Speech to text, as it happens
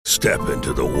Step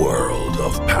into the world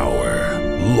of power,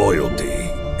 loyalty,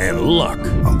 and luck.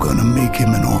 I'm gonna make him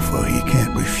an offer he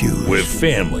can't refuse. With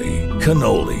family,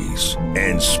 cannolis,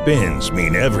 and spins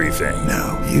mean everything.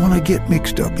 Now, you wanna get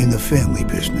mixed up in the family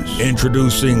business.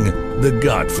 Introducing The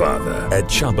Godfather at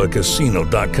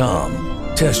ChumbaCasino.com.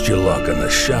 Test your luck in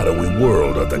the shadowy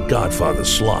world of The Godfather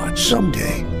slot.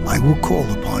 Someday, I will call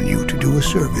upon you to do a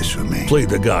service for me. Play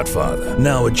The Godfather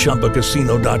now at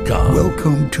ChumbaCasino.com.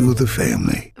 Welcome to the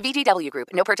family. VGW Group.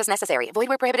 No purchase necessary. Void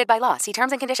where prohibited by law. See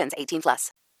terms and conditions.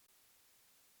 18+.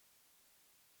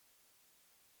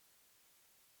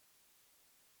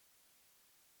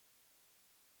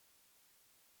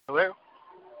 Hello?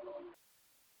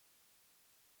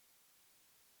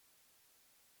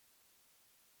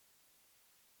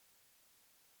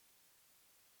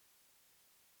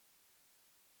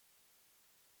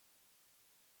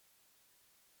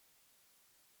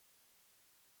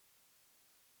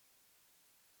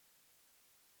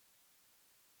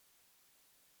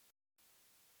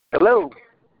 Hello.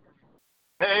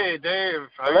 Hey, Dave.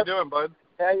 How Hello? you doing, bud?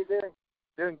 How you doing?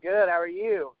 Doing good. How are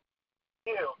you?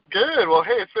 Good. Well,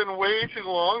 hey, it's been way too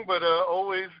long, but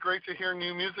always great to hear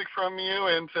new music from you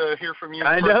and to hear from you.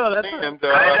 I know. That's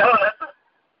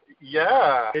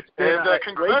yeah. It's been and way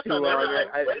congrats too on long. everything.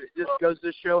 It just goes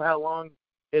to show how long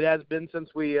it has been since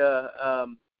we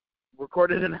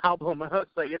recorded an album. I was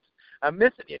like, I'm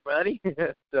missing you, buddy.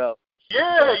 So.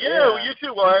 Yeah. Well, you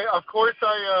too. Well, of course,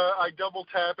 I double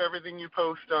tap everything you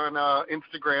post on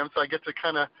Instagram, so I get to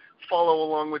kind of follow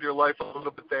along with your life a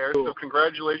little bit there. Cool. So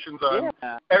congratulations on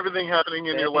everything happening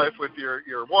in your life with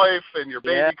your wife and your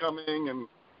baby coming, and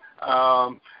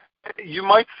you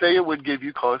might say it would give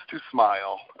you cause to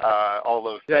smile. All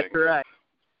those things. That's right.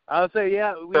 I'll say, we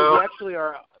actually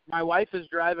are. My wife is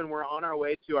driving. We're on our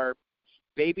way to our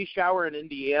baby shower in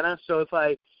Indiana. So if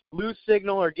I lose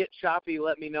signal or get choppy,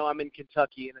 let me know. I'm in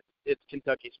Kentucky, and it's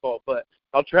Kentucky's fault. But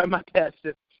I'll try my best.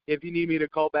 If you need me to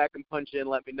call back and punch in,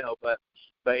 let me know. But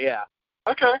yeah.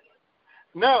 Okay.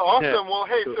 No, awesome. Yeah. Well,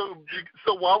 hey, Cool.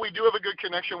 so while we do have a good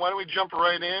connection, why don't we jump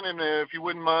right in? And if you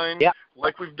wouldn't mind,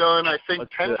 like we've done, I think,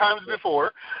 10 times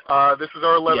before, this is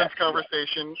our 11th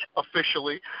conversation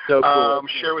officially. So cool.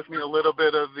 Share with me a little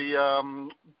bit of the,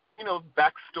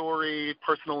 backstory,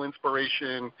 personal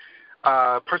inspiration,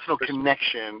 personal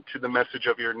connection to the message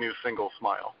of your new single,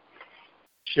 Smile.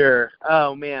 Sure.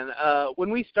 Oh man,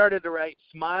 when we started to write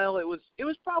Smile, it was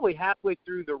probably halfway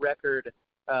through the record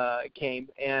it came,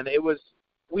 and it was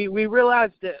we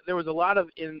realized that there was a lot of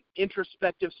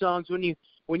introspective songs.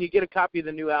 When you get a copy of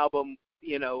the new album,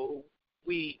 you're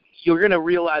gonna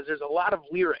realize there's a lot of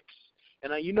lyrics,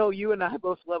 and you and I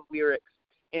both love lyrics,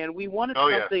 and we wanted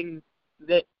something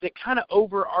that kind of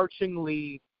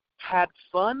overarchingly had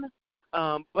fun,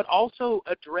 but also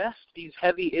addressed these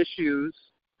heavy issues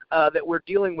that we're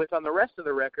dealing with on the rest of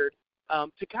the record,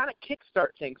 to kind of kickstart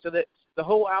things so that the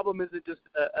whole album isn't just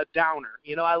a downer.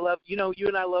 I love, you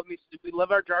and I love we love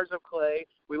our Jars of Clay.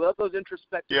 We love those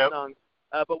introspective songs,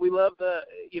 but we love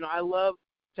I love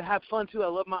to have fun too. I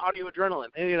love my audio adrenaline,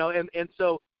 and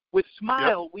so with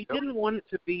Smile, we didn't want it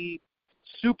to be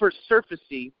super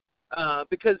surfacey,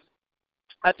 because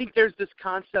I think there's this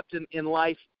concept in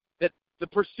life that the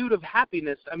pursuit of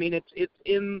happiness, it's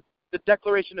in the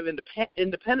Declaration of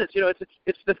Independence.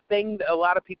 It's the thing that a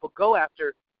lot of people go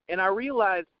after. And I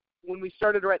realized when we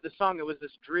started to write the song, it was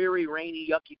this dreary, rainy,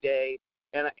 yucky day,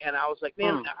 and I was like,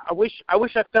 man, I wish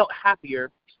I felt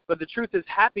happier. But the truth is,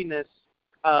 happiness,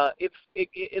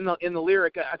 in the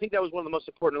lyric, I think that was one of the most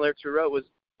important lyrics we wrote was,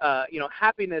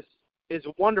 happiness is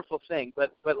a wonderful thing,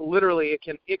 but literally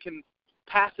it can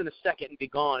pass in a second and be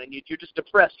gone, and you're just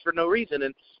depressed for no reason.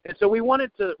 And so we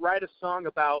wanted to write a song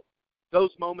about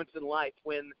those moments in life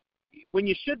when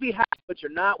you should be happy but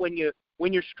you're not, when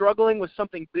you're struggling with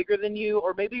something bigger than you,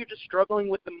 or maybe you're just struggling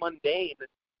with the mundane.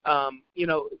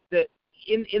 That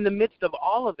in the midst of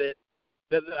all of it,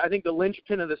 I think the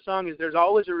linchpin of the song is there's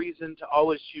always a reason to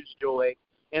always choose joy,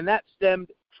 and that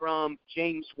stemmed from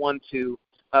James 1:2.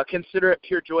 Consider it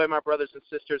pure joy, my brothers and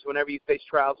sisters, whenever you face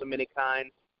trials of many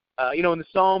kinds. In the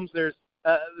Psalms, there's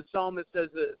the psalm that says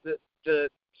the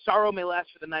sorrow may last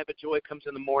for the night, but joy comes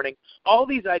in the morning. All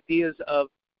these ideas of,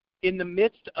 in the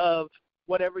midst of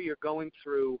whatever you're going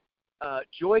through,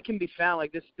 joy can be found,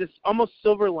 like this almost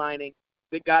silver lining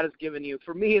that God has given you.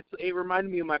 For me, it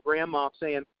reminded me of my grandma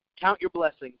saying, count your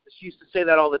blessings. She used to say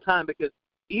that all the time, because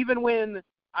even when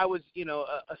I was,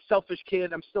 a selfish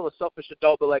kid, I'm still a selfish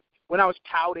adult, but like when I was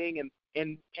pouting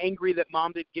and angry that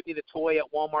mom didn't give me the toy at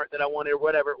Walmart that I wanted or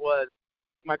whatever it was,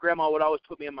 my grandma would always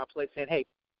put me in my place saying, hey,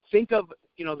 think of,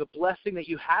 the blessing that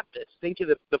you have this. Think of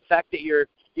the fact that you're,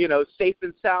 safe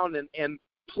and sound and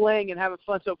playing and having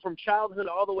fun. So from childhood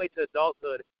all the way to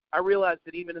adulthood, I realized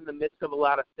that even in the midst of a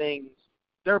lot of things,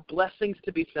 there are blessings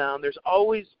to be found. There's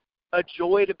always a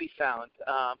joy to be found.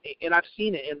 And I've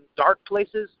seen it in dark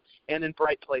places and in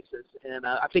bright places. And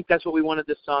I think that's what we wanted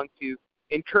this song to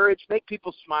encourage, make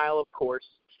people smile, of course.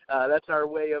 That's our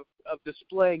way of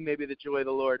displaying maybe the joy of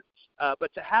the Lord.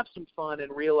 But to have some fun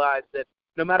and realize that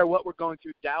no matter what we're going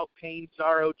through, doubt, pain,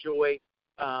 sorrow, joy,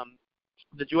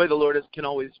 the joy of the Lord can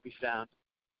always be found.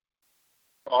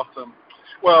 Awesome.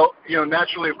 Well,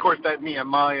 naturally, of course, that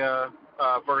Nehemiah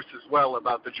verse as well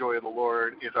about the joy of the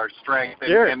Lord is our strength. And,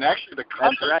 sure. and actually the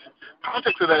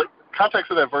context of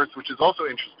that verse, which is also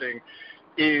interesting,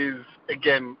 is,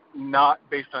 again, not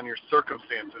based on your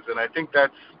circumstances. And I think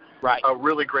that's a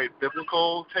really great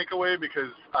biblical takeaway,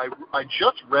 because I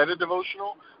just read a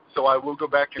devotional, so I will go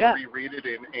back and reread it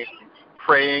and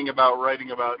praying about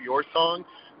writing about your song.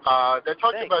 That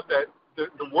talks about that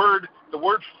the word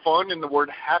fun and the word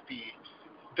happy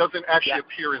doesn't actually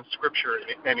appear in Scripture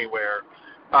anywhere.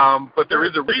 But there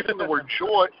is a reason the word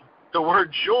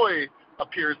joy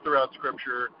appears throughout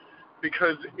Scripture,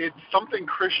 because it's something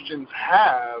Christians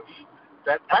have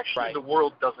that actually the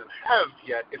world doesn't have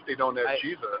yet if they don't have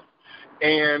Jesus.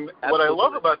 And what I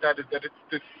love about that is that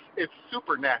it's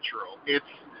supernatural. It's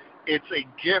a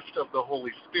gift of the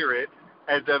Holy Spirit,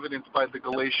 as evidenced by the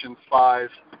Galatians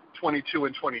 5:22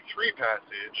 and 23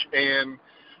 passage. And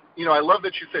I love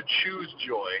that you said choose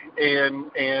joy.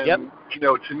 And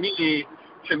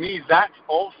to me that's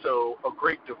also a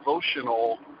great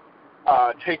devotional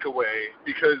takeaway,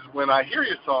 because when I hear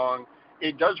your song,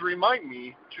 it does remind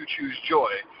me to choose joy.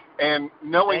 And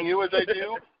knowing you as I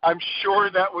do, I'm sure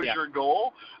that was your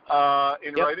goal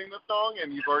in writing the song,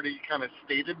 and you've already kind of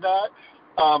stated that.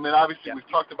 And obviously we've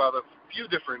talked about a few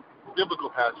different biblical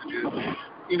passages.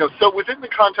 So within the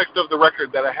context of the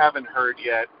record that I haven't heard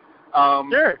yet,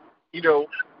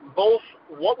 both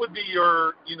what would be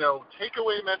your,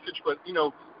 takeaway message, but,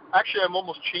 actually I'm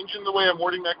almost changing the way I'm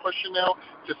wording that question now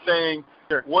to saying,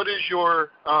 what is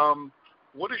your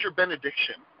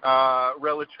benediction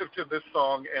relative to this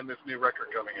song and this new record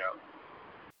coming out?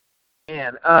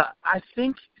 And I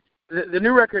think the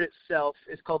new record itself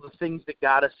is called The Things That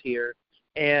Got Us Here.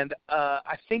 And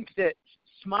I think that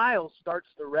Smile starts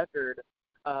the record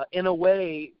in a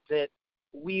way that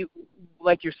we,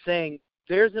 like you're saying,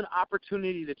 there's an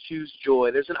opportunity to choose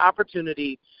joy. There's an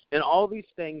opportunity in all these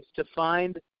things to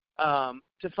find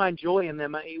joy in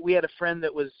them. We had a friend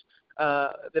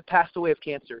that passed away of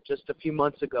cancer just a few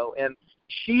months ago, and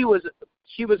she was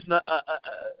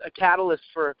a catalyst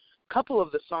for a couple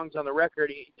of the songs on the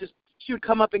record. She would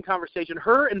come up in conversation.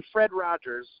 Her and Fred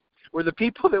Rogers were the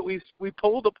people that we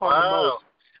pulled upon the most,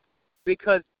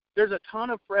 because there's a ton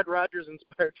of Fred Rogers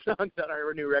inspired songs on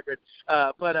our new record.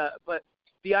 But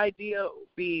the idea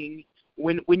being,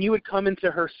 when you would come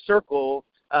into her circle,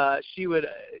 she would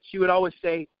always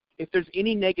say, if there's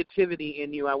any negativity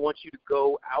in you, I want you to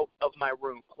go out of my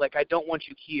room. Like, I don't want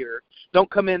you here. Don't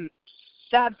come in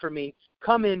sad for me.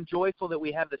 Come in joyful that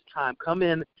we have this time. Come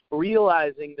in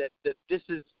realizing that this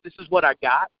is what I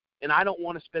got, and I don't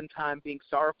want to spend time being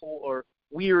sorrowful or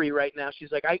weary right now.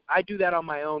 She's like, I do that on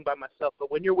my own by myself, but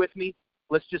when you're with me,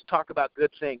 let's just talk about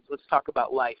good things. Let's talk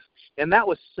about life. And that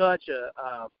was such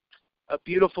a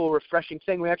beautiful, refreshing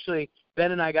thing.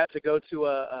 Ben and I got to go to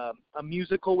a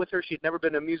musical with her. She'd never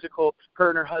been to a musical. Her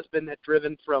and her husband had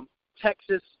driven from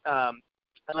Texas. And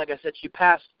like I said, she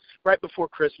passed right before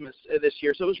Christmas this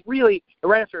year. So it was really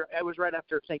right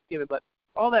after Thanksgiving. But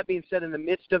all that being said, in the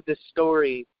midst of this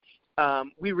story,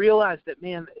 we realized that,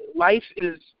 man, life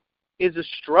is a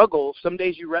struggle. Some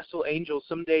days you wrestle angels.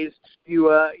 Some days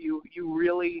you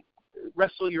really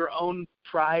wrestle your own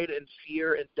pride and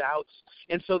fear and doubts.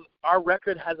 And so our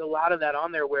record has a lot of that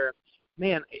on there, where,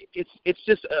 man, it's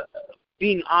just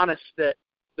being honest that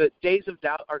the days of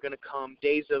doubt are going to come,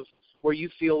 days of where you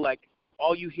feel like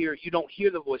all you don't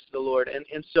hear the voice of the Lord.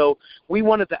 And so we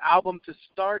wanted the album to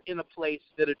start in a place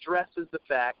that addresses the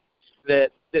fact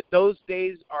that those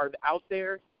days are out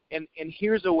there, and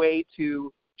here's a way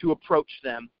to approach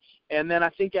them. And then I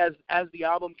think as the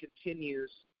album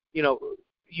continues,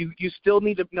 you still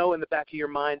need to know in the back of your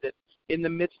mind that in the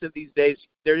midst of these days,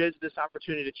 there is this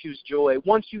opportunity to choose joy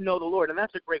once you know the Lord. And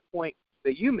that's a great point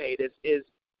that you made, is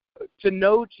to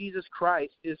know Jesus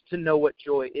Christ is to know what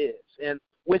joy is. And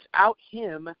without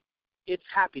him, it's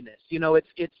happiness.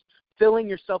 It's filling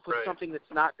yourself with something that's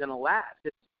not going to last.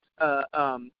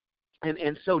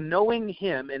 And so knowing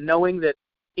him and knowing that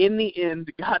in the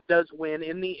end, God does win.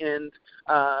 In the end,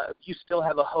 you still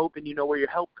have a hope, and you know where your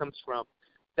help comes from.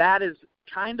 That is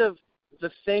kind of the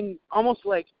thing, almost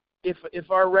like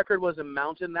if our record was a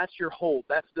mountain, that's your hold.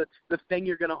 That's the thing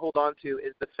you're going to hold on to,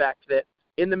 is the fact that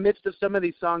in the midst of some of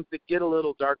these songs that get a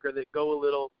little darker, that go a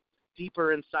little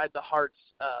deeper inside the heart's,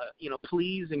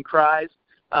 pleas and cries,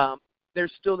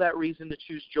 there's still that reason to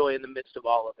choose joy in the midst of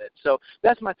all of it. So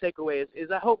that's my takeaway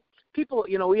is I hope people,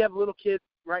 we have little kids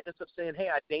writing us up saying, hey,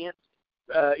 I danced.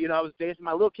 I was dancing.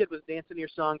 My little kid was dancing to your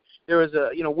song. There was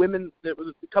a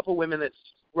couple women that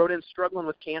wrote in struggling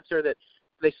with cancer that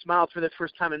they smiled for the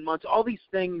first time in months. All these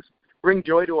things bring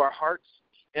joy to our hearts.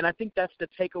 And I think that's the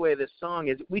takeaway of this song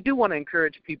is we do want to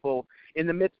encourage people in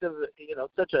the midst of,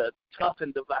 such a tough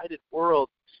and divided world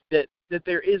that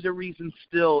there is a reason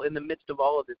still in the midst of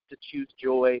all of this to choose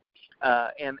joy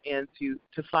and to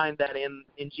find that in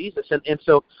Jesus. And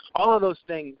so all of those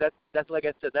things, that's like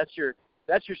I said, that's your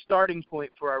starting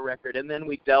point for our record. And then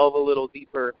we delve a little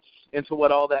deeper into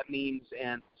what all that means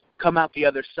and come out the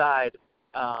other side.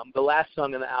 The last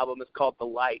song in the album is called The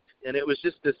Light. And it was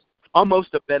just this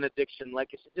almost a benediction,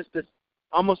 like I said, just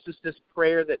this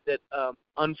prayer that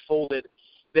unfolded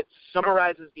that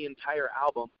summarizes the entire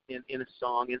album in a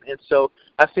song. And so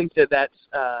I think that's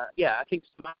I think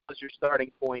Smile is your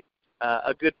starting point,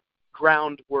 a good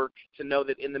groundwork to know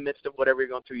that in the midst of whatever you're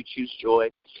going through, you choose joy,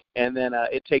 and then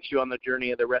it takes you on the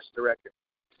journey of the rest of the record.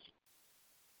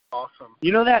 Awesome.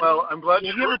 You know that? Well, I'm glad.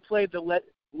 Have you ever played the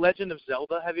Legend of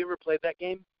Zelda? Have you ever played that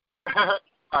game? I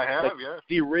have, yes.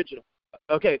 The original.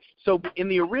 Okay, so in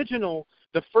the original,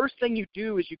 the first thing you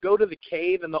do is you go to the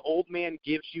cave and the old man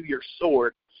gives you your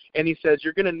sword, and he says,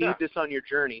 you're going to need this on your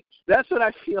journey. That's what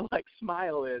I feel like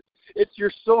Smile is. It's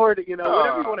your sword,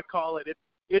 whatever you want to call it.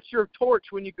 It's your torch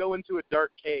when you go into a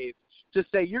dark cave to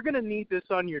say, you're going to need this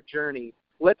on your journey.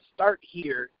 Let's start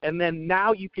here, and then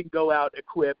now you can go out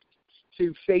equipped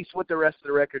to face what the rest of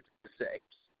the record's going to say.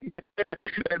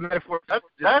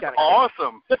 That's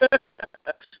awesome.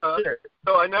 Sure.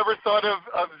 So I never thought of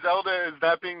Zelda as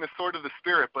that being the sword of the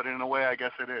spirit, but in a way, I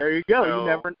guess it is. There you go. So,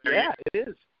 It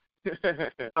is.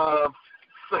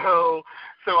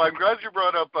 So I'm glad you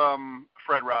brought up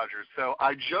Fred Rogers. So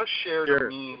I just shared a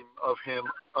meme of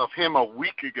him a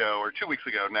week ago or 2 weeks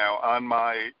ago now on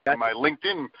my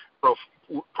LinkedIn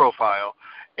profile,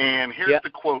 and here's the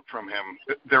quote from him: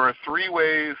 "There are 3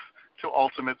 ways to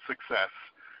ultimate success.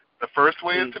 The first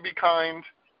way is to be kind.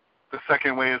 The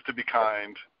second way is to be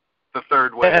kind. The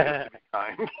third way is to be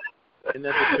kind." And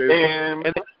that's the truth.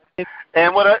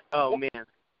 And what I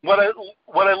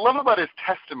love about his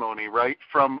testimony, right,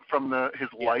 from his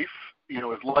life,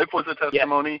 his life was a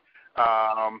testimony,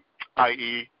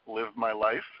 i.e., live my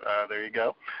life. There you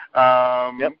go.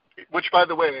 Which, by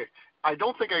the way, I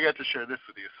don't think I got to share this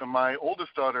with you. So my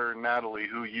oldest daughter, Natalie,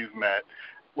 who you've met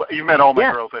all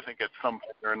my girls, I think, at some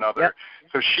point or another. Yep.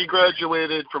 So she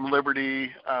graduated from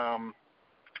Liberty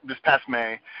this past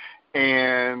May,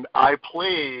 and I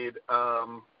played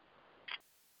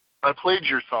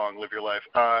your song, "Live Your Life,"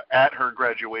 at her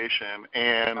graduation,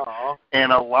 and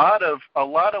a lot of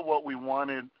what we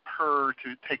wanted her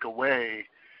to take away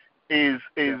is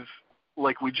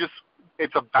like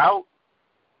it's about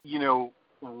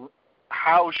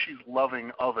how she's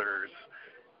loving others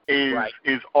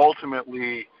is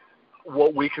ultimately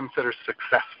what we consider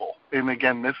successful. And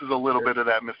again, this is a little bit of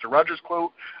that Mr. Rogers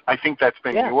quote. I think that's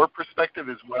been your perspective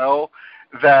as well,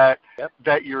 that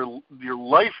your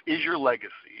life is your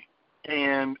legacy,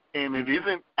 and it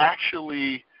isn't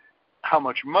actually how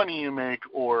much money you make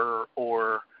or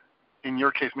in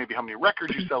your case maybe how many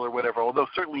records you sell or whatever, although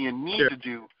certainly you need to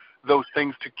do those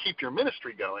things to keep your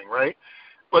ministry going, right?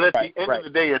 But at the end of the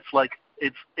day, it's like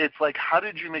how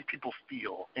did you make people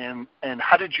feel, and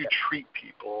how did you treat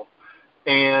people,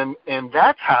 and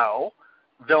that's how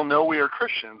they'll know we are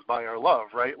Christians, by our love,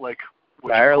 right? Like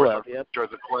by our love.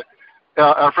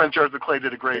 Our friend Jars of Clay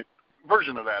did a great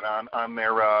version of that on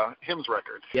their hymns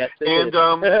record. Yes, and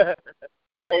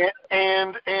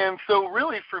so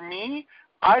really for me,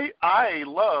 I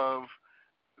love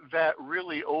that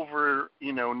really over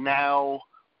now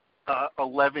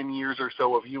 11 years or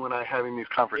so of you and I having these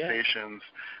conversations,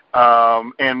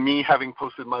 and me having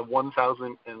posted my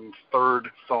 1,003rd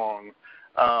song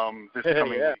this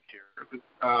coming week here,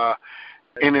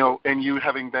 and you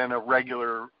having been a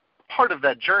regular part of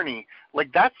that journey, like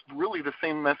that's really the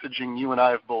same messaging you and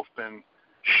I have both been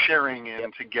sharing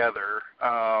in together,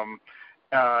 and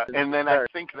then I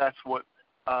think that's what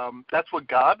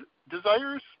God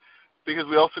desires, because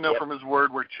we also know from His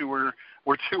Word where two or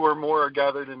more are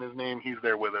gathered in His name, He's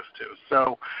there with us too.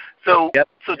 So to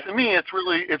me, it's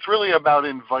really about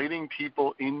inviting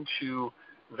people into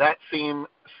that same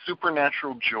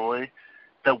supernatural joy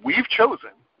that we've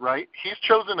chosen, right? He's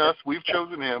chosen us, we've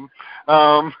chosen him,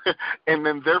 and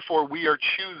then therefore we are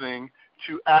choosing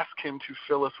to ask him to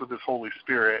fill us with his Holy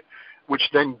Spirit, which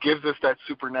then gives us that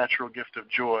supernatural gift of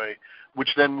joy, which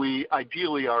then we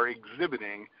ideally are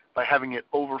exhibiting by having it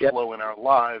overflow in our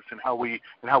lives and how we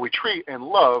treat and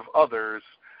love others,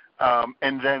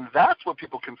 and then that's what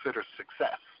people consider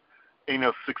success.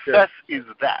 Success is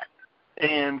that.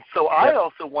 And so I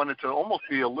also wanted to almost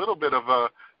be a little bit of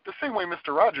the same way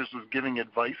Mr. Rogers was giving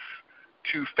advice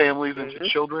to families and to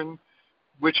children,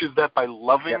 which is that by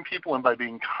loving people and by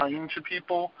being kind to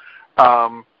people,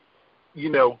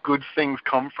 good things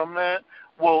come from that.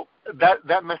 Well,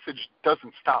 that message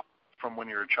doesn't stop from when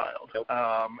you're a child.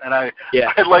 And I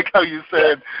like how you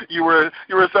said you were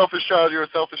a selfish child, you're a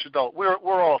selfish adult. We're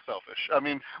all selfish. I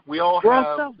mean, we're all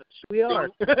selfish. We are.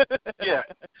 Yeah.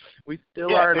 We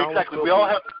still are. Exactly. We all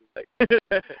have.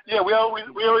 We always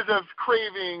have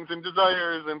cravings and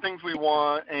desires and things we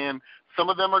want, and some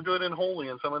of them are good and holy,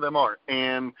 and some of them aren't.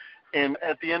 And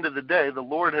at the end of the day, the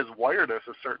Lord has wired us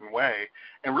a certain way,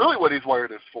 and really what He's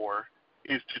wired us for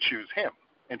is to choose Him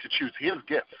and to choose His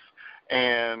gifts.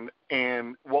 And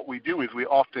what we do is we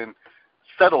often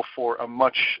settle for a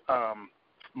much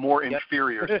more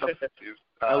inferior substitute.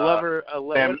 A lover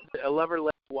less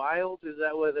wild, is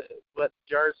that what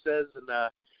Jar says? And I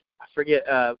forget.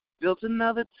 Built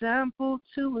another temple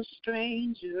to a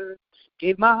stranger,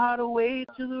 gave my heart away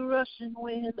to the rushing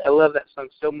wind. I love that song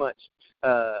so much.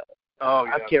 I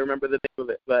can't remember the name of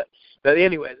it, but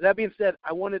anyways, that being said,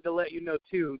 I wanted to let you know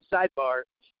too. Sidebar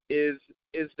is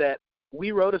that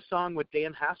we wrote a song with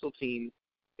Dan Hasseltine,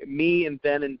 me and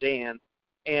Ben and Dan,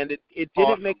 and it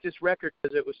didn't make this record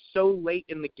because it was so late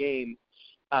in the game.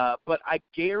 But I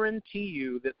guarantee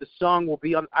you that the song will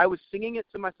be on. I was singing it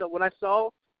to myself when I saw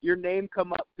your name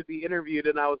come up to be interviewed,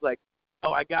 and I was like,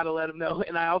 oh, I got to let him know.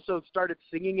 And I also started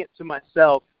singing it to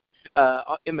myself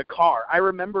in the car. I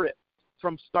remember it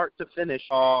from start to finish,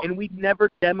 and we never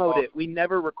demoed it. We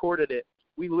never recorded it.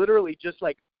 We literally just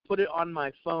put it on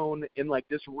my phone in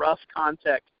this rough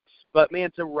context. But man,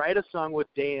 to write a song with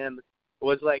Dan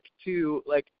was it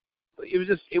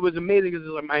was amazing because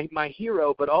it was my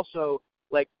hero, but also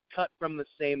cut from the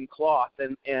same cloth.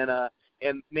 And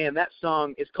man, that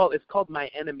song it's called My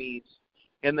Enemies.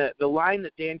 And the line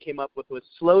that Dan came up with was,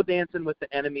 slow dancing with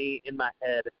the enemy in my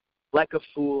head, like a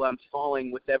fool I'm falling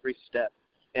with every step.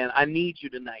 And I need you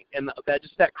tonight. And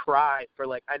that cry for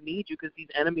I need you, because these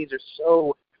enemies are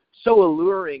so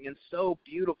alluring and so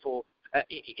beautiful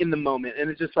in the moment. And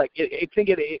it's just I think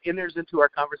it enters into our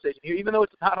conversation here, even though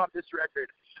it's not on this record.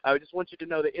 I just want you to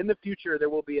know that in the future there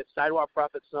will be a Sidewalk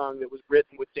Prophet song that was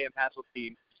written with Dan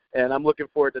Hasseltine, and I'm looking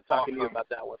forward to talking to you about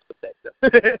that one.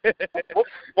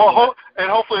 Well, and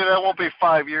hopefully that won't be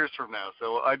 5 years from now.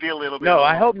 So ideally it'll be. No,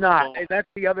 I hope not. That's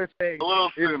the other thing. A little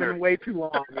sooner. It's been way too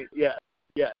long.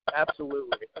 Yeah,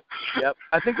 absolutely. Yep.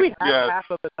 I think we have half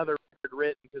of another record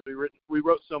written because we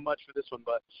wrote so much for this one,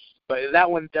 but that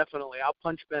one definitely. I'll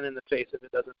punch Ben in the face if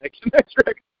it doesn't make the next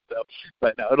record. So,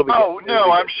 but no, it'll be. Oh good.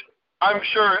 No, I'm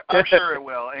sure it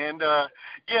will. And and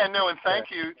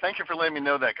thank you for letting me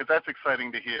know that, because that's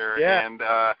exciting to hear. Yeah. And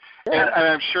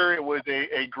I'm sure it was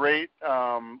a great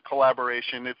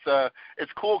collaboration.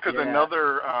 It's cool because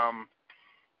another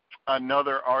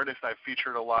artist I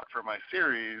featured a lot for my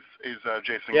series is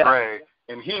Jason Gray,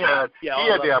 and he had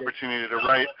the opportunity to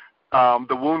write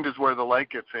 "The Wound Is Where the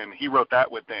Light Gets In." He wrote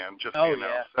that with Dan. Just so you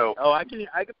know. So I could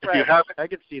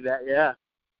see that.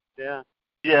 Yeah.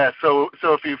 Yeah, so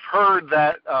if you've heard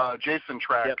that Jason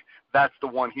track, that's the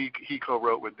one he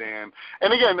co-wrote with Dan.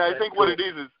 And again, I think what it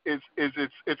is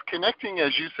it's connecting,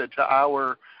 as you said, to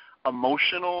our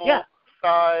emotional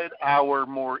side, our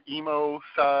more emo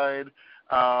side.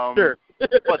 Sure.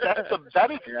 But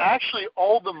that is actually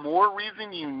all the more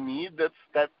reason you need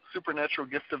that supernatural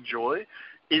gift of joy,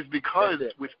 is because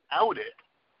without it,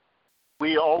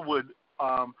 we all would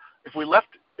if we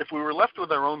were left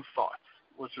with our own thoughts.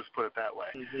 Let's just put it that way.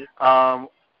 Mm-hmm.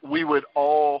 We would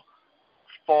all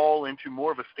fall into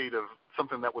more of a state of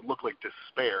something that would look like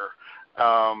despair,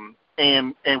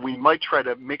 and we might try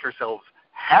to make ourselves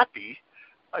happy,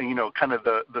 kind of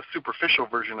the superficial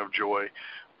version of joy,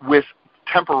 with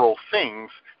temporal things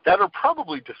that are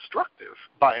probably destructive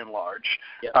by and large.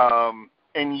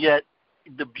 And yet,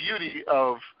 the beauty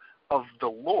of the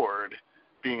Lord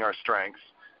being our strength.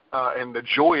 And the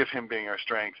joy of Him being our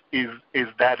strength is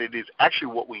that it is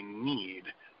actually what we need,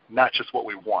 not just what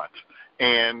we want.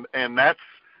 And that's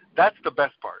the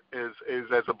best part, is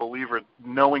as a believer,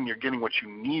 knowing you're getting what you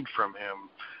need from Him.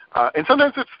 And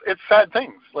sometimes it's sad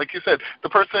things, like you said. The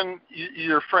person,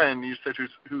 your friend, you said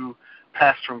who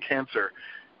passed from cancer.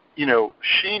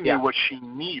 she knew what she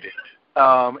needed.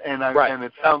 And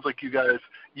it sounds like you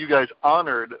guys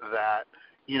honored that,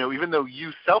 even though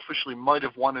you selfishly might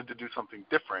have wanted to do something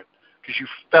different because you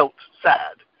felt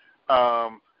sad,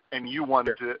 and you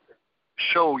wanted to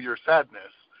show your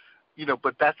sadness,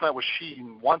 but that's not what she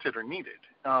wanted or needed.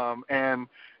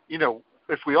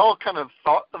 If we all kind of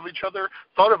thought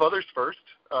of others first,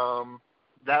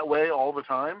 that way all the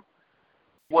time,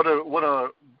 what a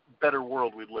better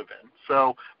world we'd live in.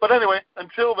 So, but anyway,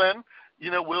 until then,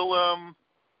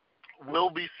 we'll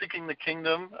be seeking the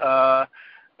kingdom,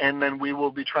 and then we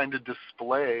will be trying to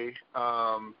display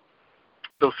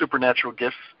those supernatural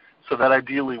gifts, so that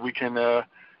ideally we can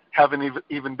have an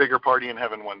even bigger party in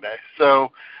heaven one day. So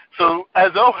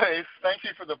as always, thank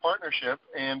you for the partnership,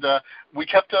 and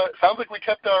sounds like we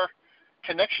kept our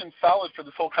connection solid for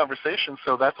this whole conversation.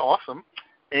 So that's awesome.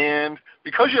 And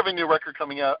because you have a new record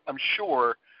coming out, I'm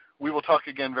sure we will talk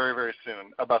again very, very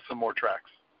soon about some more tracks.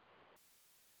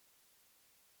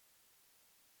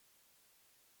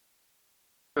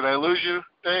 Did I lose you,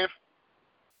 Dave?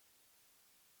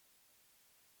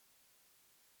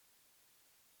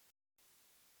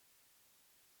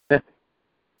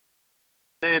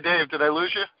 Hey, Dave, did I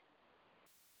lose you?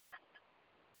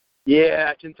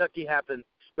 Yeah, Kentucky happened.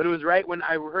 But it was right when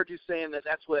I heard you saying that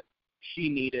that's what she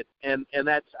needed. And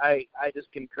that's, I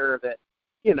just concur that,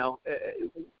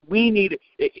 we need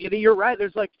it. You're right.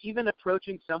 There's like, even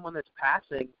approaching someone that's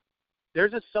passing,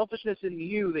 there's a selfishness in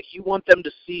you that you want them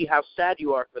to see how sad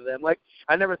you are for them. Like,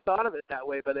 I never thought of it that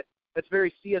way, but it's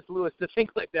very C.S. Lewis to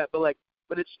think like that. But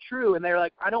it's true. And they're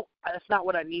like, that's not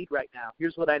what I need right now.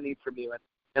 Here's what I need from you.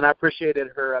 And I appreciated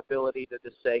her ability to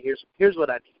just say, here's what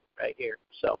I need right here.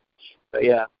 So, but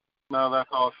yeah. No, that's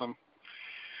awesome.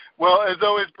 Well, as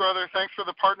always, brother, thanks for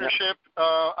the partnership.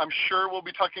 Yep. I'm sure we'll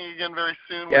be talking again very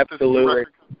soon with this new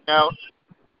record coming out.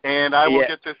 And I will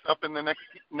get this up in the next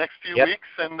few weeks.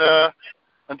 And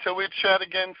until we chat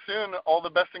again soon, all the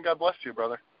best and God bless you,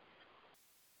 brother.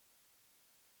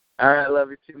 All right, I love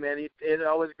you too, man. It's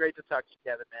always great to talk to you,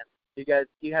 Kevin, man.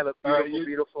 You have a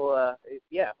beautiful,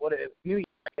 what a New Year,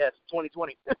 I guess,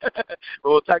 2020.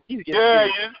 We'll talk to you again. Yeah,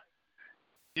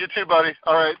 you too, buddy.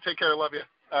 All right, take care. Love you.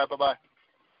 Bye-bye.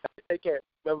 Take care.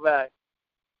 Bye-bye.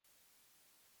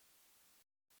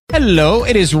 Hello,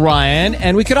 it is Ryan,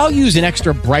 and we could all use an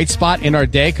extra bright spot in our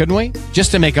day, couldn't we?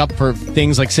 Just to make up for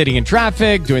things like sitting in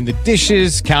traffic, doing the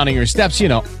dishes, counting your steps,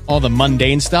 all the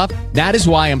mundane stuff. That is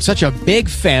why I'm such a big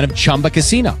fan of Chumba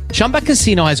Casino. Chumba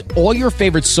Casino has all your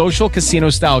favorite social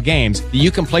casino-style games that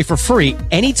you can play for free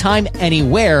anytime,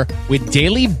 anywhere with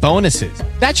daily bonuses.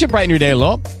 That should brighten your day a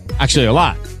little. Actually, a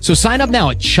lot. So sign up now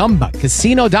at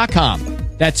ChumbaCasino.com.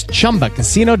 That's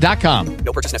ChumbaCasino.com.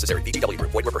 No purchase necessary. VGW Group.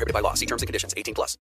 Void where prohibited by law. See terms and conditions. 18+.